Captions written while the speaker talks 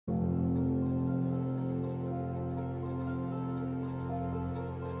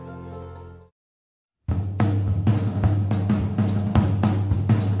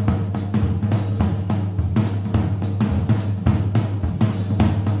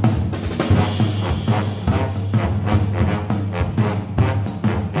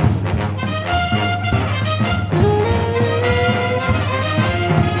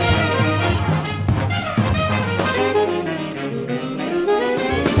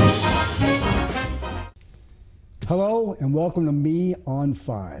Hello and welcome to Me on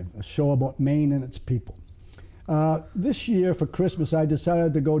 5, a show about Maine and its people. This year for Christmas I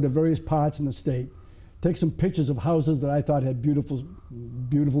decided to go to various parts in the state, take some pictures of houses that I thought had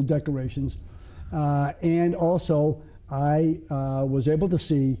beautiful decorations, and also I was able to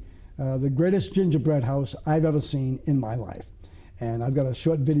see the greatest gingerbread house I've ever seen in my life. And I've got a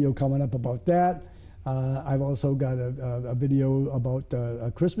short video coming up about that. I've also got a video about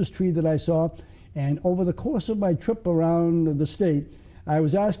a Christmas tree that I saw. And over the course of my trip around the state, I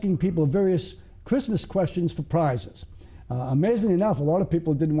was asking people various Christmas questions for prizes. Amazingly enough, a lot of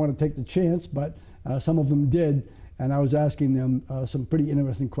people didn't want to take the chance, but some of them did. And I was asking them some pretty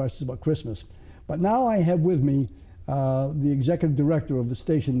interesting questions about Christmas. But now I have with me the executive director of the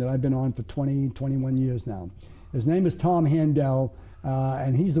station that I've been on for 21 years now. His name is Tom Handel,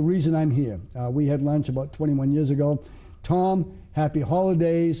 and he's the reason I'm here. We had lunch about 21 years ago. Tom, happy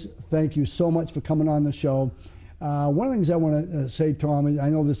holidays. Thank you so much for coming on the show. One of the things I want to say, Tom, is I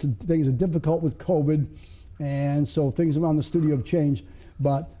know things are difficult with COVID, and so things around the studio have changed,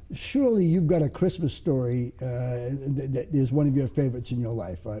 but surely you've got a Christmas story that is one of your favorites in your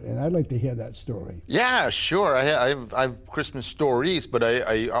life, right? And I'd like to hear that story. Yeah, sure. I have Christmas stories, but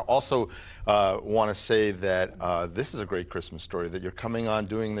I also want to say that this is a great Christmas story, that you're coming on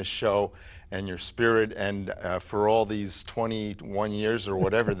doing this show and your spirit, and for all these 21 years or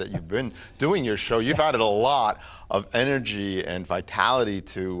whatever that you've been doing your show, you've added a lot of energy and vitality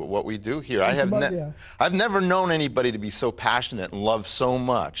to what we do here. I've never known anybody to be so passionate and love so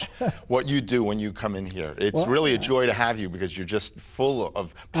much what you do when you come in here. It's really a joy to have you because you're just full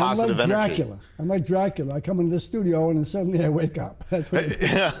of positive energy. I'm like Dracula. I come into the studio and then suddenly I wake up. That's what it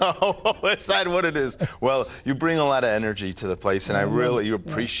is. Is that what it is? Well, you bring a lot of energy to the place, and I really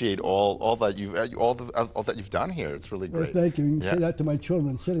appreciate all that you've done here. It's really great. Well, thank you. You can say that to my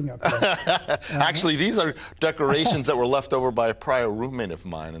children sitting up there. Actually, these are decorations that were left over by a prior roommate of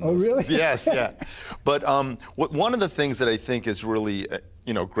mine. Oh, really? Yes, yeah. But one of the things that I think is really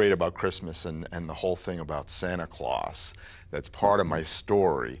great about Christmas and the whole thing about Santa Claus, that's part of my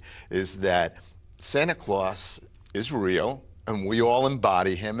story, is that Santa Claus is real, and we all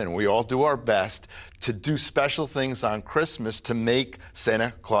embody him, and we all do our best to do special things on Christmas to make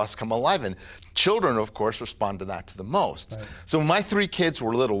Santa Claus come alive. And children, of course, respond to that to the most. Right. So when my 3 kids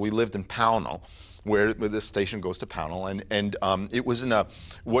were little, we lived in Pownell, where this station goes to Pownell, and it was in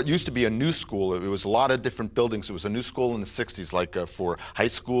what used to be a new school. It was a lot of different buildings. It was a new school in the 60s, like for high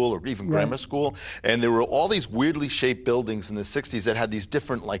school or even grammar school. And there were all these weirdly shaped buildings in the 60s that had these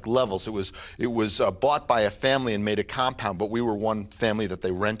different levels. It was bought by a family and made a compound, but we were one family that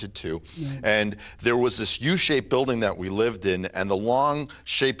they rented to. Right. And there was this U-shaped building that we lived in, and the long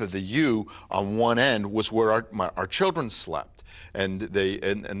shape of the U on one end was where our children slept. And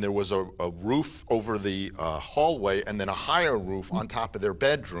there was a roof over the hallway, and then a higher roof on top of their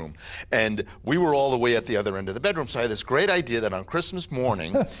bedroom. And we were all the way at the other end of the bedroom. So I had this great idea that on Christmas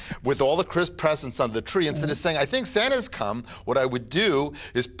morning, with all the crisp presents on the tree, instead of saying, I think Santa's come, what I would do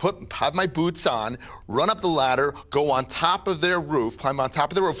is have my boots on, run up the ladder, go on top of their roof, climb on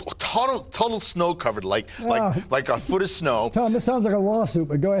top of the roof, total snow covered, like a foot of snow. Tom, this sounds like a lawsuit,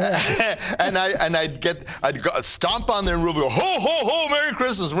 but go ahead. and I'd go, stomp on their roof, go, ho, ho, ho, Merry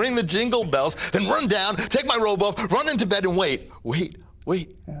Christmas, ring the jingle bells, then run down, take my robe off, run into bed and wait.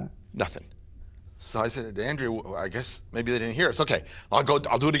 Nothing. So I said to Andrew, I guess maybe they didn't hear us. Okay, I'll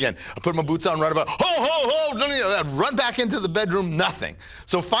do it again. I put my boots on, right about, ho, ho, ho, run back into the bedroom, nothing.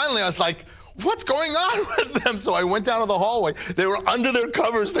 So finally I was like, what's going on with them? So I went down to the hallway. They were under their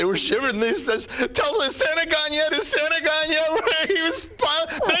covers. They were shivering. They says, "Tell us, is Santa gone yet? Is Santa gone yet?" He was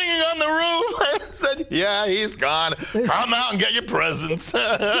banging on the roof. I said, "Yeah, he's gone. Come out and get your presents."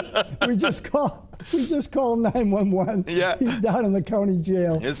 We just called 911. Yeah. He's down in the county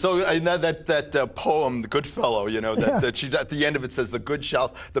jail. And so that poem, The Goodfellow, that at the end of it says,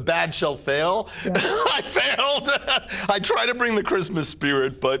 the bad shall fail. Yeah. I failed. I try to bring the Christmas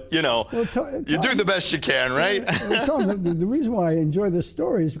spirit, but you do the best you can, right? Well, Tom, the reason why I enjoy this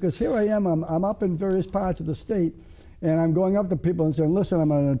story is because here I am, I'm up in various parts of the state, and I'm going up to people and saying, listen,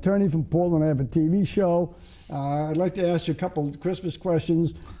 I'm an attorney from Portland, I have a TV show. I'd like to ask you a couple of Christmas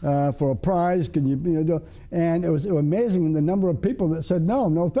questions for a prize. Can you do? And it was amazing the number of people that said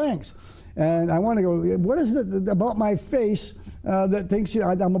no thanks. And I want to go, what is it about my face that thinks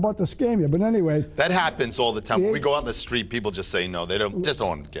I'm about to scam you? But anyway. That happens all the time. When we go out in the street, people just say no. They just don't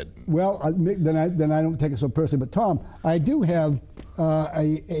want to get. Well, then I don't take it so personally. But Tom, I do have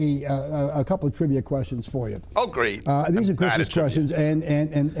a couple of trivia questions for you. Oh, great. These are Christmas questions,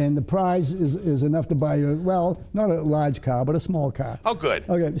 and the prize is enough to buy you, well, Well, not a large car, but a small car. Oh, good.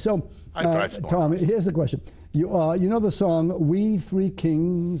 Okay, so I drive small Tom, cars. here's the question. You know the song "We Three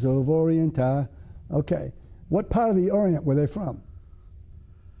Kings of Orient Are"? Okay, what part of the Orient were they from?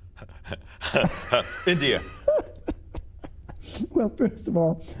 India. Well, first of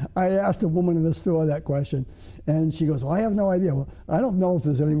all, I asked a woman in the store that question, and she goes, well, I have no idea. Well, I don't know if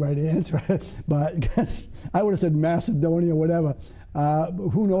there's any right answer, but I would have said Macedonia or whatever.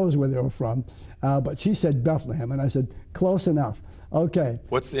 Who knows where they were from? But she said Bethlehem, and I said, close enough. Okay.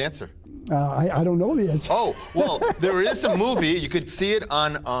 What's the answer? I don't know the answer. Oh, well, there is a movie. You could see it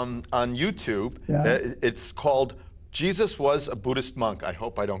on YouTube. Yeah. It's called Jesus Was a Buddhist Monk. I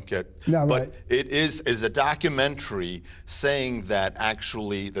hope I don't get... No, but right. it is a documentary saying that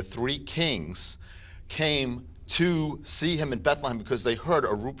actually the three kings came to see him in Bethlehem because they heard a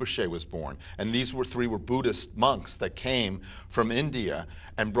Rinpoche was born. And these three were Buddhist monks that came from India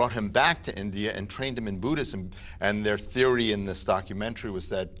and brought him back to India and trained him in Buddhism. And their theory in this documentary was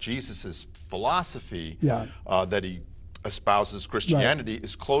that Jesus' philosophy that he espouses Christianity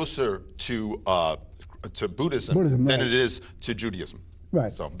is closer to Buddhism than it is to Judaism.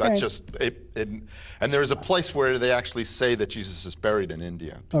 Right. So that's just it. And there is a place where they actually say that Jesus is buried in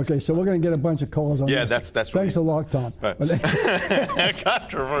India. Okay, so we're going to get a bunch of calls on this. Yeah, that's Thanks really, a lot, Tom.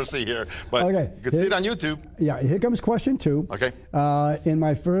 Controversy here, but okay, you can see it on YouTube. Yeah, here comes question 2. Okay. In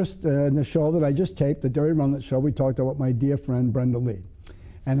my first, in the show that I just taped, the Derry Runlet show, we talked about my dear friend Brenda Lee.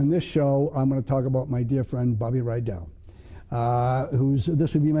 And in this show, I'm going to talk about my dear friend Bobby Rydell.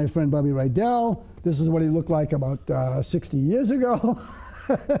 This would be my friend Bobby Rydell. This is what he looked like about 60 years ago.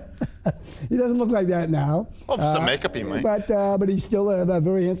 He doesn't look like that now. Oh, some makeup he might. But he's still a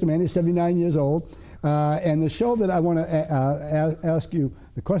very handsome man. He's 79 years old. And the show that I want to ask you,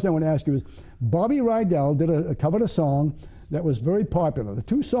 the question I want to ask you is, Bobby Rydell covered a song that was very popular. The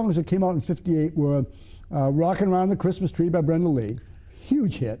 2 songs that came out in '58 were "Rockin' Around the Christmas Tree" by Brenda Lee,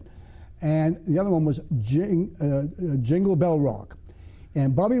 huge hit, and the other one was "Jingle Bell Rock."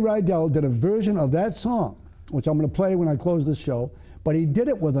 And Bobby Rydell did a version of that song, which I'm going to play when I close this show, but he did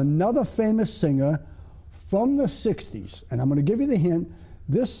it with another famous singer from the 60s. And I'm going to give you the hint.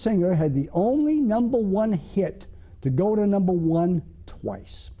 This singer had the only #1 hit to go to #1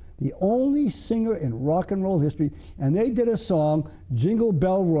 twice. The only singer in rock and roll history. And they did a song, Jingle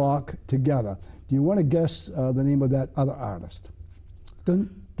Bell Rock, together. Do you want to guess the name of that other artist? Dun,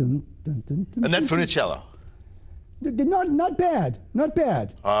 dun, dun, dun, dun, Annette Funicello. Not bad. Not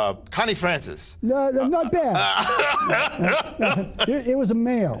bad. Connie Francis. No, not bad. It was a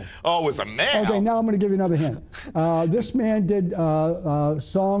male. Oh, it was a male. Okay, now I'm going to give you another hint. This man did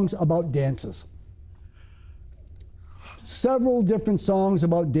songs about dances. Several different songs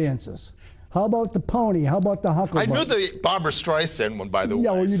about dances. How about the pony? How about the huckleberry? I knew the Barbara Streisand one, by the way.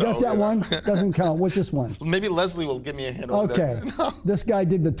 Yeah, well, you so, got that one? Doesn't count. What's this one? Maybe Leslie will give me a hint over Okay. there. This guy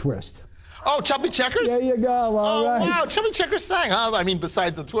did the twist. Oh, Chubby Checkers? There you go. All right. Wow, Chubby Checkers sang, huh? I mean,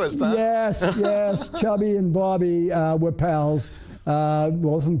 besides the twist, huh? Yes. Chubby and Bobby were pals,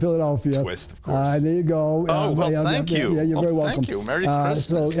 both from Philadelphia. Twist, of course. There you go. Oh, well, thank you. Yeah, you're very welcome. Thank you. Merry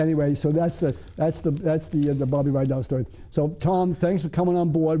Christmas. So anyway, so that's the Bobby Rydell story. So Tom, thanks for coming on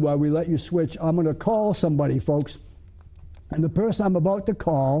board while we let you switch. I'm going to call somebody, folks, and the person I'm about to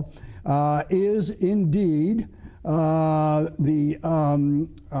call is indeed the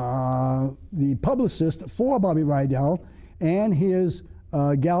publicist for Bobby Rydell and his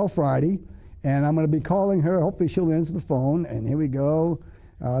gal Friday, and I'm going to be calling her. Hopefully she'll answer the phone. And here we go.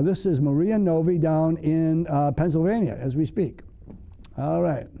 This is Maria Novi down in Pennsylvania as we speak. All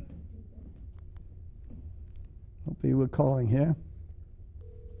right. Hopefully we're calling here.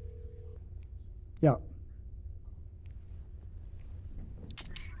 Yeah.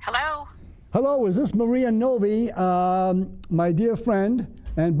 Hello. Hello, is this Maria Novi, my dear friend,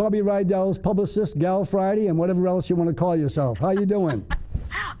 and Bobby Rydell's publicist, Gal Friday, and whatever else you want to call yourself? How you doing?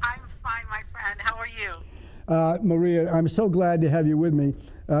 I'm fine, my friend. How are you? Maria, I'm so glad to have you with me.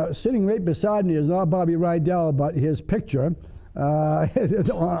 Sitting right beside me is not Bobby Rydell, but his picture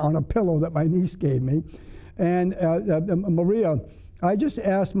on a pillow that my niece gave me. And Maria, I just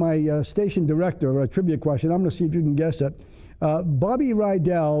asked my station director a trivia question. I'm going to see if you can guess it. Bobby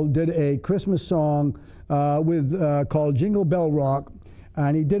Rydell did a Christmas song called Jingle Bell Rock,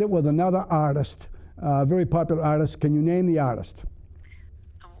 and he did it with another artist, a very popular artist. Can you name the artist?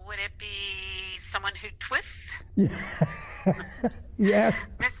 Would it be someone who twists? Yeah. Yes.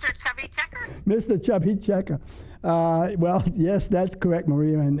 Mr. Chubby Checker? Mr. Chubby Checker. Well, yes, that's correct,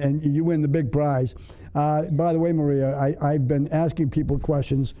 Maria, and you win the big prize. By the way, Maria, I've been asking people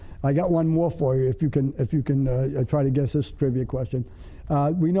questions. I got one more for you. If you can try to guess this trivia question.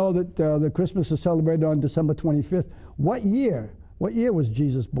 We know that the Christmas is celebrated on December 25th. What year? What year was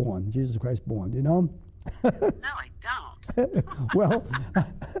Jesus born? Jesus Christ born? Do you know? No, I don't. Well,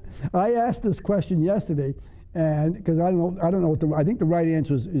 I asked this question yesterday, and because I don't know what I think the right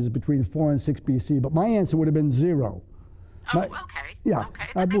answer is between 4 and 6 BC, but my answer would have been 0. Oh, My- okay. Yeah, Okay,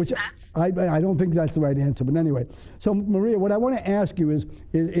 that makes which sense. I don't think that's the right answer. But anyway, so Maria, what I want to ask you is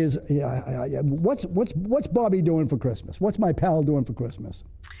what's Bobby doing for Christmas? What's my pal doing for Christmas?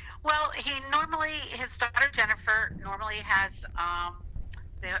 Well, his daughter Jennifer normally has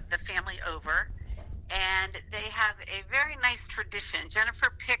the family over, and they have a very nice tradition.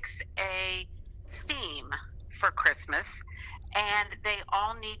 Jennifer picks a theme for Christmas, and they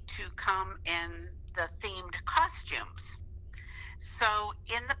all need to come in the themed costumes. So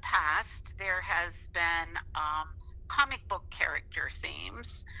in the past, there has been comic book character themes,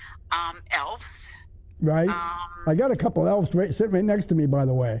 elves. Right? I got a couple elves sitting right next to me, by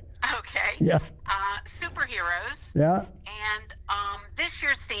the way. Okay. Yeah. Superheroes. Yeah. And this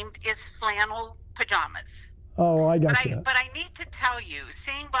year's theme is flannel pajamas. Oh, I got you. But I need to tell you,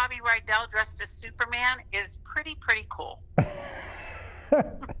 seeing Bobby Rydell dressed as Superman is pretty cool.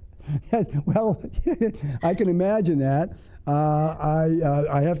 Well, I can imagine that.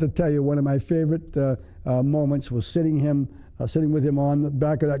 I have to tell you, one of my favorite moments was sitting with him on the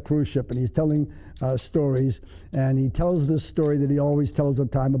back of that cruise ship, and he's telling stories, and he tells this story that he always tells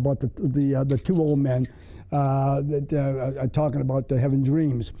at the time about the two old men that are talking about having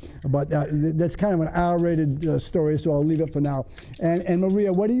dreams. But that's kind of an R-rated story, so I'll leave it for now. And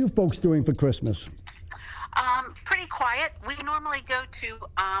Maria, what are you folks doing for Christmas? Pretty quiet. We normally go to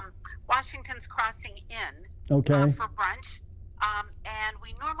Washington's Crossing Inn for brunch, and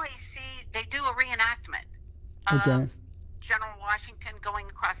we normally see they do a reenactment of General Washington going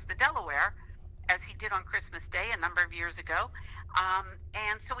across the Delaware, as he did on Christmas Day a number of years ago.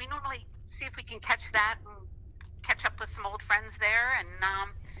 And so we normally see if we can catch that and catch up with some old friends there, and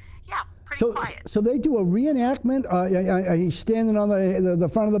pretty quiet. So they do a reenactment. He's standing on the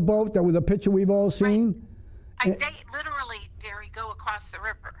front of the boat with a picture we've all seen. Right. They literally, Derry, go across the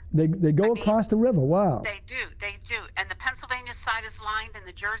river. They go across the river. Wow. They do. And the Pennsylvania side is lined, and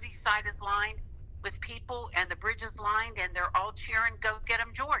the Jersey side is lined with people, and the bridge is lined, and they're all cheering, "Go get him,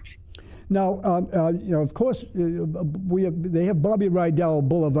 George." Now, of course, they have Bobby Rydell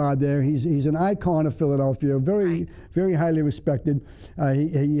Boulevard there. He's an icon of Philadelphia, very highly respected.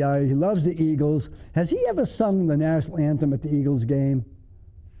 He loves the Eagles. Has he ever sung the national anthem at the Eagles game?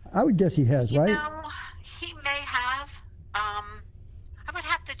 I would guess he has, right? No, he may have. I would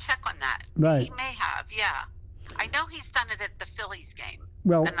have to check on that. Right. He may have, yeah. I know he's done it at the Phillies game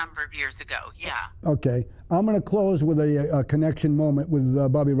a number of years ago, yeah. Okay. I'm going to close with a connection moment with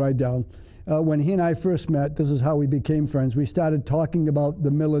Bobby Rydell. When he and I first met, this is how we became friends. We started talking about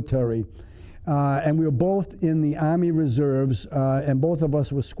the military. And we were both in the Army Reserves, and both of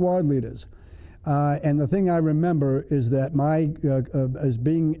us were squad leaders. And the thing I remember is that as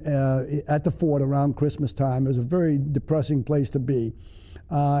being at the fort around Christmas time, it was a very depressing place to be.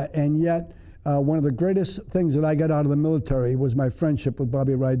 And yet, one of the greatest things that I got out of the military was my friendship with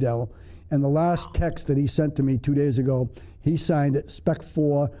Bobby Rydell. And the last text that he sent to me 2 days ago, he signed it Spec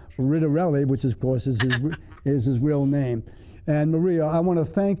 4 Ritterelli, which of course is his real name. And Maria, I want to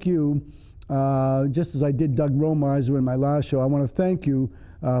thank you, just as I did Doug Romiser in my last show, I want to thank you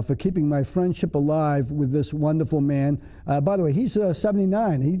for keeping my friendship alive with this wonderful man. By the way, he's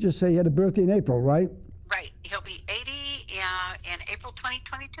 79. He just said he had a birthday in April, right? Right. He'll be 80 in April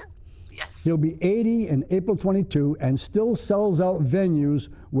 2022. Yes. He'll be 80 in April 22 and still sells out venues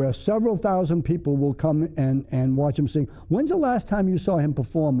where several thousand people will come and watch him sing. When's the last time you saw him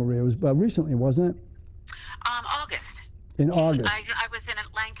perform, Maria? It was recently, wasn't it? August. In August. I was in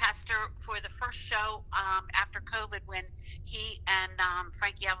Lancaster for the first show after COVID when he and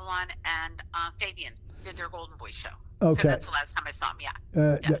Frankie Avalon and Fabian did their Golden Voice show. Okay. So that's the last time I saw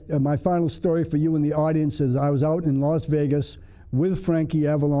him, yeah. My final story for you and the audience is I was out in Las Vegas with Frankie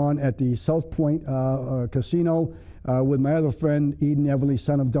Avalon at the South Point Casino with my other friend, Eden Everly,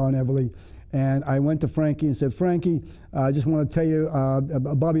 son of Don Everly. And I went to Frankie and said, Frankie, I just want to tell you,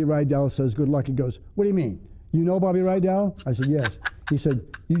 Bobby Rydell says good luck. He goes, what do you mean? You know Bobby Rydell? I said, yes. He said,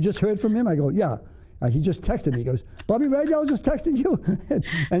 you just heard from him? I go, yeah. He just texted me. He goes, Bobby Rydell just texted you?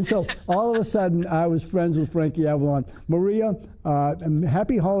 And so all of a sudden, I was friends with Frankie Avalon. Maria,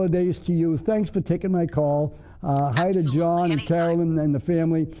 happy holidays to you. Thanks for taking my call. Hi to Absolutely, John and anytime. Carolyn and the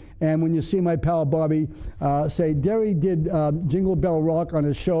family. And when you see my pal Bobby, say, Derry did Jingle Bell Rock on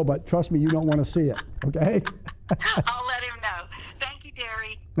his show, but trust me, you don't want to see it, okay? I'll let him know. Thank you,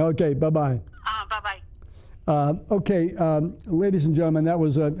 Derry. Okay, bye-bye. Bye-bye. Okay, ladies and gentlemen, that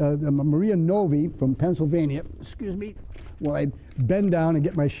was Maria Novi from Pennsylvania. Excuse me while I bend down and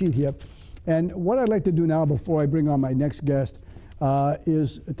get my sheet here. And what I'd like to do now before I bring on my next guest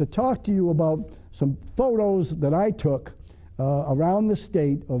is to talk to you about some photos that I took around the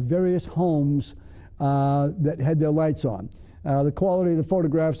state of various homes that had their lights on. The quality of the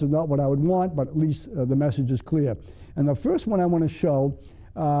photographs is not what I would want, but at least the message is clear. And the first one I want to show,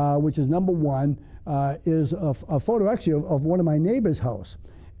 which is number one, is a photo actually of one of my neighbor's house.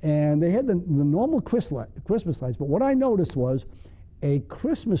 And they had the normal Christmas lights, but what I noticed was a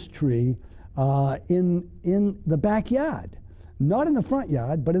Christmas tree in the backyard. Not in the front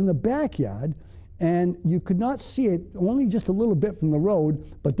yard, but in the backyard. And you could not see it, only just a little bit from the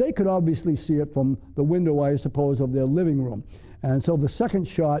road, but they could obviously see it from the window, I suppose, of their living room. And so the second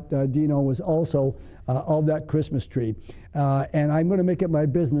shot, Dino, was also of that Christmas tree. And I'm going to make it my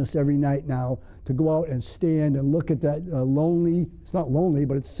business every night now to go out and stand and look at that lonely, it's not lonely,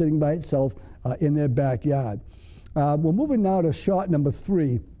 but it's sitting by itself in their backyard. We're moving now to shot number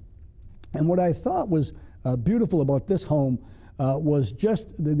 3. And what I thought was beautiful about this home was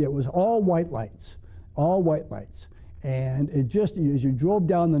just that it was all white lights, all white lights. And it just, as you drove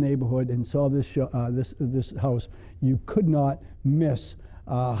down the neighborhood and saw this this house, you could not miss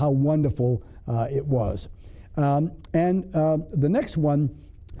how wonderful it was. And the next one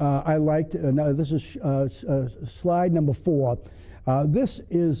I liked, now this is slide number 4. This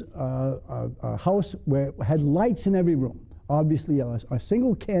is a house where it had lights in every room, obviously a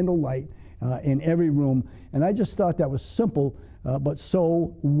single candle light in every room. And I just thought that was simple, but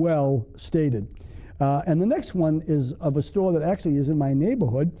so well stated. And the next one is of a store that actually is in my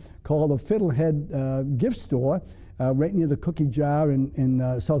neighborhood called the Fiddlehead Gift Store, right near the Cookie Jar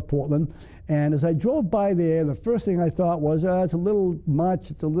in South Portland. And as I drove by there, the first thing I thought was, it's a little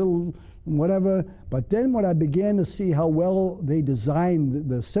much, it's a little whatever. But then when I began to see how well they designed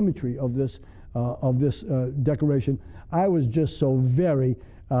the symmetry of this decoration, I was just so very,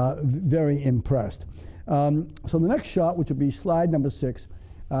 very impressed. So the next shot, which would be slide number 6,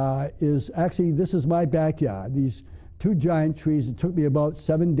 is actually, this is my backyard. These 2 giant trees. It took me about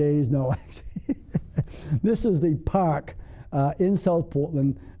 7 days. No, actually, this is the park in South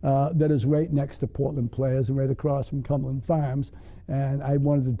Portland that is right next to Portland Players and right across from Cumberland Farms. And I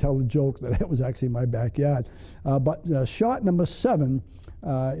wanted to tell the joke that it was actually my backyard. But shot number 7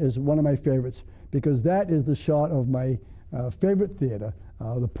 is one of my favorites because that is the shot of my favorite theater,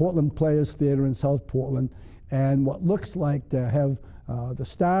 the Portland Players Theater in South Portland, and what looks like to have the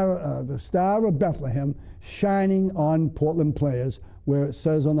Star of Bethlehem shining on Portland Players, where it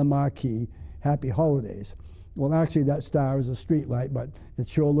says on the marquee, Happy Holidays. Well, actually, that star is a street light, but it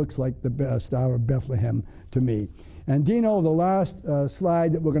sure looks like the Star of Bethlehem to me. And Dino, the last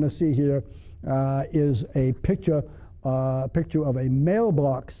slide that we're going to see here is a picture of a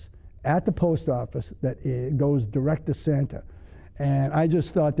mailbox at the post office that goes direct to Santa. And I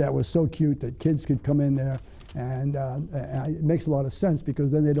just thought that was so cute that kids could come in there, and it makes a lot of sense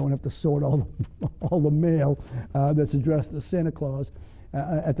because then they don't have to sort all the mail that's addressed to Santa Claus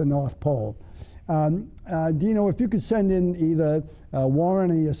at the North Pole. Dino, if you could send in either Warren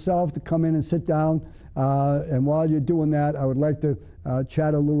or yourself to come in and sit down, and while you're doing that, I would like to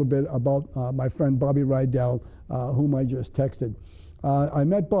chat a little bit about my friend Bobby Rydell, whom I just texted. I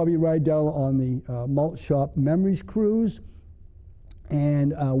met Bobby Rydell on the Malt Shop Memories Cruise,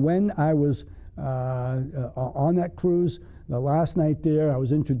 and when I was on that cruise, the last night there, I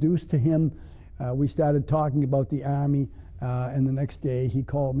was introduced to him. We started talking about the Army, and the next day he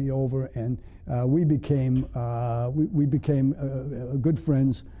called me over, and we became good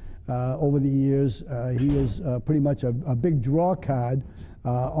friends over the years. He is pretty much a big draw card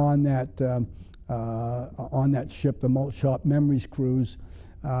on that ship, the Malt Shop Memories Cruise.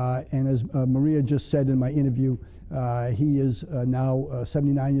 And as Maria just said in my interview, he is now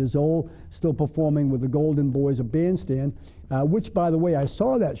 79 years old, still performing with the Golden Boys, a bandstand, which, by the way, I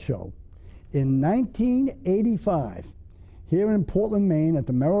saw that show in 1985 here in Portland, Maine at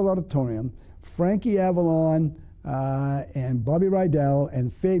the Merrill Auditorium. Frankie Avalon and Bobby Rydell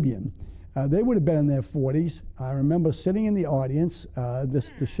and Fabian, they would have been in their 40s. I remember sitting in the audience.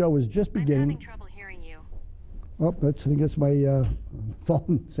 The show was just beginning. I'm having trouble hearing you. Oh, I think that's my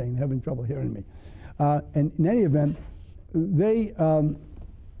phone saying having trouble hearing me. And in any event, they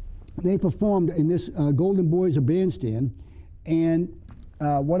performed in this Golden Boys, a bandstand, and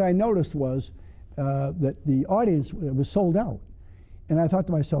what I noticed was that the audience was sold out. And I thought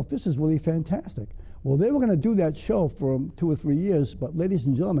to myself, this is really fantastic. Well, they were going to do that show for 2 or 3 years, but ladies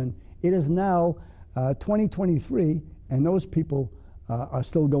and gentlemen, it is now 2023, and those people are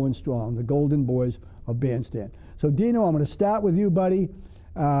still going strong, the Golden Boys of Bandstand. So Dino, I'm going to start with you, buddy.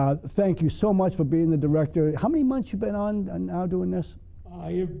 Thank you so much for being the director. How many months you been on now doing this?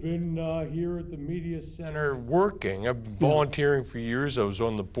 I have been here at the Media Center working. I've been volunteering for years. I was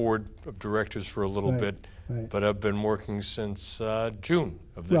on the board of directors for a little bit, but I've been working since June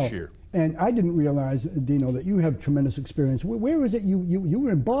of this year. And I didn't realize, Dino, that you have tremendous experience. Where is it? You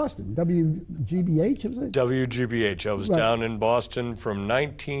were in Boston, WGBH, was it? WGBH. I was down in Boston from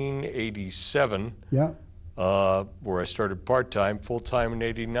 1987, where I started part-time, full-time in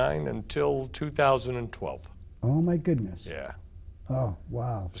 '89 until 2012. Oh, my goodness. Yeah. Oh,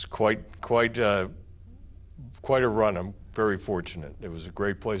 wow. It was quite a run. I'm very fortunate. It was a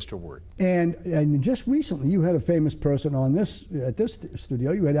great place to work. And just recently, you had a famous person on at this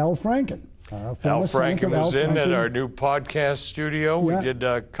studio. You had Al Franken. Al Franken was in at our new podcast studio. We did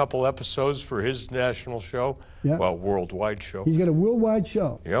a couple episodes for his national show, well, worldwide show. He's got a worldwide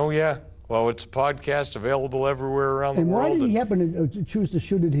show. Oh, yeah. Well, it's a podcast available everywhere around the world. And why did he happen to choose to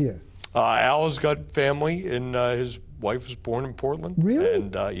shoot it here? Al has got family, and his wife was born in Portland. Really?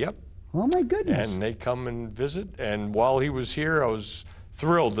 And, yep. Oh, my goodness. And they come and visit. And while he was here, I was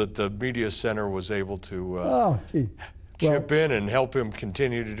thrilled that the Media Center was able to chip in and help him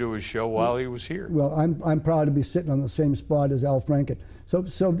continue to do his show while he was here. Well, I'm proud to be sitting on the same spot as Al Franken.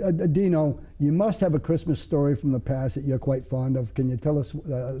 So Dino, you must have a Christmas story from the past that you're quite fond of. Can you tell us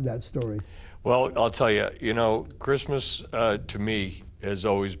that story? Well, I'll tell you, Christmas to me has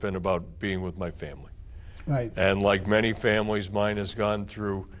always been about being with my family. Right. And like many families, mine has gone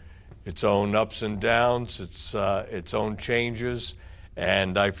through its own ups and downs, its own changes,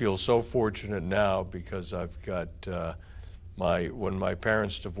 and I feel so fortunate now because I've got when my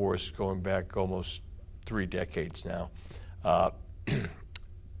parents divorced, going back almost 3 decades now,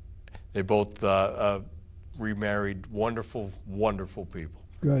 they both remarried wonderful, wonderful people.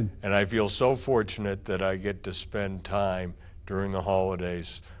 Good. And I feel so fortunate that I get to spend time during the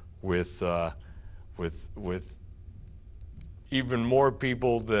holidays with even more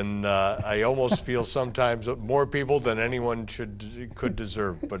people than I almost feel sometimes more people than anyone could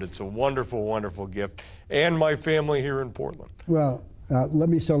deserve. But it's a wonderful, wonderful gift, and my family here in Portland. Well, let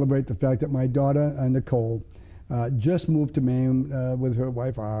me celebrate the fact that my daughter Nicole just moved to Maine with her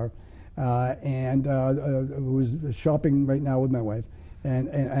wife R, and who's shopping right now with my wife. And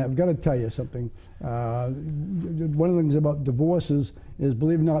I've got to tell you something. One of the things about divorces is,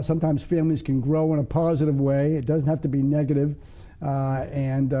 believe it or not, sometimes families can grow in a positive way. It doesn't have to be negative.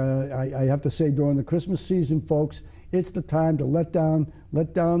 And I have to say, during the Christmas season, folks, it's the time to let down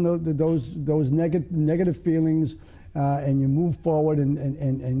those negative feelings, and you move forward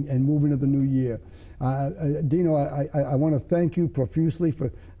and move into the new year. Dino, I want to thank you profusely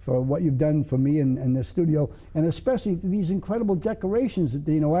for what you've done for me in the studio, and especially these incredible decorations.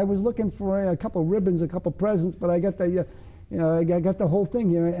 Dino, I was looking for a couple ribbons, a couple presents, but I got I got the whole thing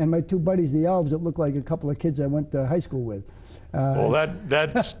here, and my 2 buddies, the elves, that look like a couple of kids I went to high school with. Well,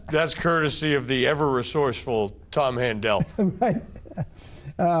 that's courtesy of the ever resourceful Tom Handel. Right.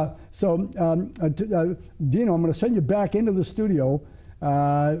 Dino, I'm going to send you back into the studio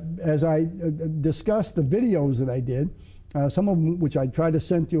as I discuss the videos that I did. Some of them, which I tried to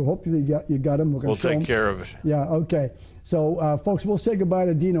send to you. Hopefully you got them. We'll take care of it. Yeah, okay. So, folks, we'll say goodbye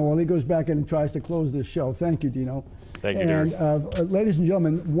to Dino while he goes back in and tries to close this show. Thank you, Dino. Thank you, Derry. And, ladies and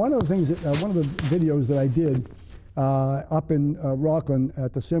gentlemen, one of the things, one of the videos that I did up in Rockland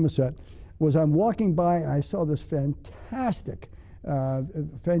at the Somerset was I'm walking by and I saw this fantastic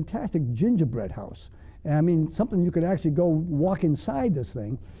gingerbread house. And I mean, something you could actually go walk inside this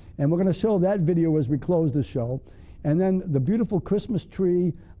thing. And we're going to show that video as we close the show. And then the beautiful Christmas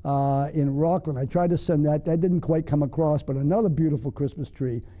tree in Rockland. I tried to send that. That didn't quite come across, but another beautiful Christmas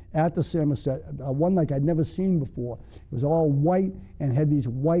tree at the Somerset, one like I'd never seen before. It was all white and had these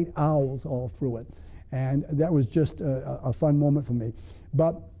white owls all through it. And that was just a fun moment for me.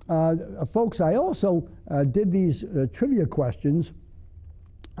 But folks, I also did these trivia questions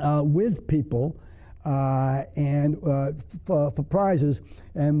with people and for prizes.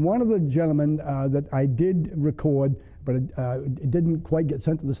 And one of the gentlemen that I did record, but it didn't quite get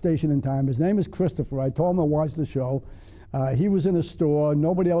sent to the station in time, his name is Christopher. I told him to watch the show. He was in a store.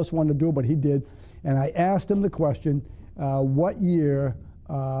 Nobody else wanted to do it, but he did. And I asked him the question, what year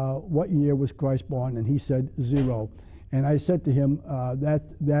was Christ born? And he said 0. And I said to him,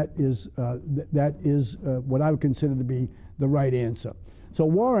 that is what I would consider to be the right answer. So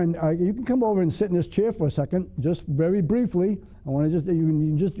Warren, you can come over and sit in this chair for a second, just very briefly. I want to you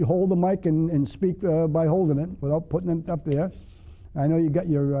can just hold the mic and speak by holding it without putting it up there. I know you got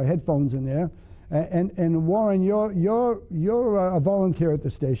your headphones in there. And Warren, you're a volunteer at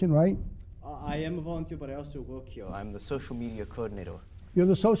the station, right? I am a volunteer, but I also work here. I'm the social media coordinator. You're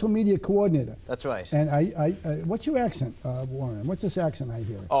the social media coordinator. That's right. And what's your accent, Warren? What's this accent I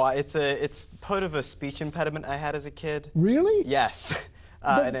hear? Oh, it's part of a speech impediment I had as a kid. Really? Yes.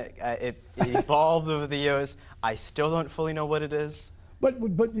 And it evolved over the years. I still don't fully know what it is. But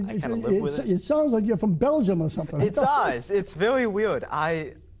I kind of live with it. It sounds like you're from Belgium or something. It does. It's very weird.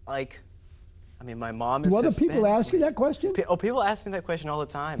 I mean, my mom is Do other Hispanic. people ask you that question? People ask me that question all the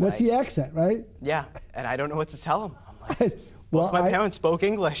time. What's the accent, right? Yeah, and I don't know what to tell them. I'm like, Well, both my parents spoke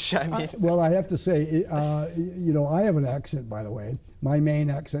English. I mean, well, I have to say, you know, I have an accent, by the way. My Maine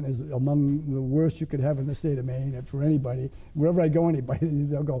accent is among the worst you could have in the state of Maine, and for anybody, wherever I go, anybody,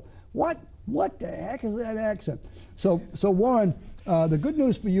 they'll go, what the heck is that accent? So Warren, the good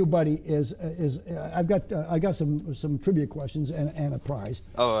news for you, buddy, is I got some trivia questions and a prize.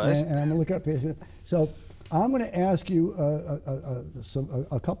 Oh, and I'm gonna look it up here. So I'm going to ask you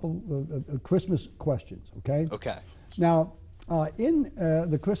a couple of Christmas questions. Okay. okay. Now, in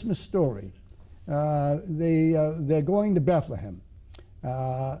the Christmas story, they're going to Bethlehem.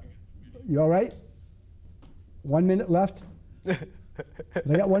 You all right? 1 minute left?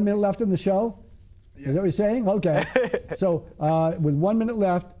 They got 1 minute left in the show? Yes. Is that what you're saying? Okay. So with 1 minute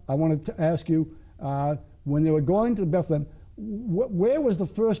left, I wanted to ask you, when they were going to Bethlehem, where was the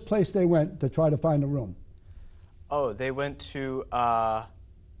first place they went to try to find a room? Oh, they went to,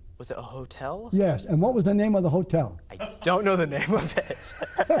 was it a hotel? Yes, and what was the name of the hotel? I don't know the name of it.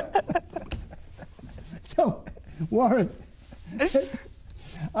 So, Warren,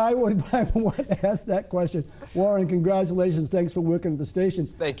 I want to ask that question. Warren, congratulations. Thanks for working at the station.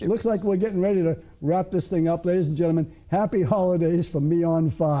 Thank you. Looks like we're getting ready to wrap this thing up. Ladies and gentlemen, happy holidays from me on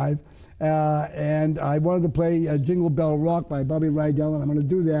 5. And I wanted to play Jingle Bell Rock by Bobby Rydell, and I'm going to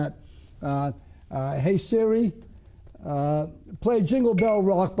do that. Hey, Siri, play Jingle Bell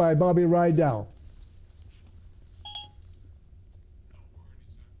Rock by Bobby Rydell.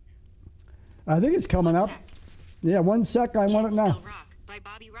 I think it's coming up. Yeah, 1 sec. I want it now. Jingle Bell Rock by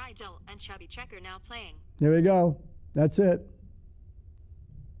Bobby Rydell and Chubby Checker now playing. There we go. That's it.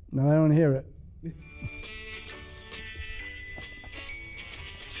 No, I don't hear it.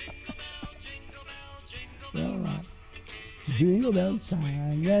 Jingle bells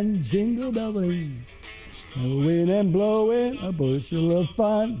chime and jingle bells ring, blowing and blowing a bushel of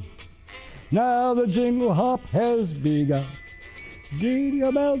fun. Now the jingle hop has begun.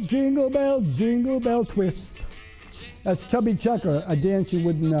 Jingle bell twist. That's Chubby Checker, a dance you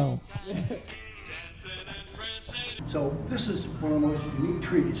wouldn't know. So this is one of the most unique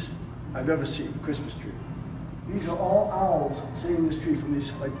trees I've ever seen, Christmas tree. These are all owls sitting in this tree, from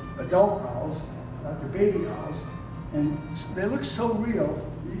these like adult owls, not the baby owls, and they look so real.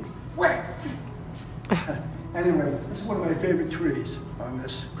 Whack! Anyway, this is one of my favorite trees on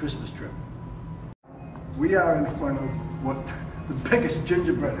this Christmas trip. We are in front of what the biggest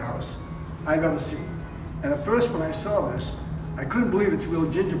gingerbread house I've ever seen. And at first when I saw this, I couldn't believe it's real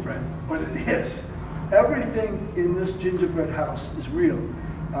gingerbread, but it is. Everything in this gingerbread house is real.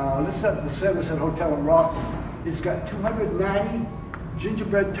 This is at the Somerset Hotel in Rockland. It's got 290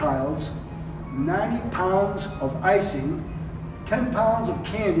 gingerbread tiles, 90 pounds of icing, 10 pounds of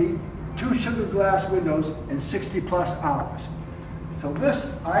candy, 2 sugar glass windows, and 60 plus hours. So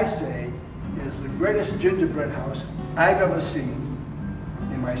this, I say, is the greatest gingerbread house I've ever seen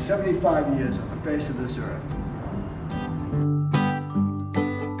in my 75 years on the face of this earth.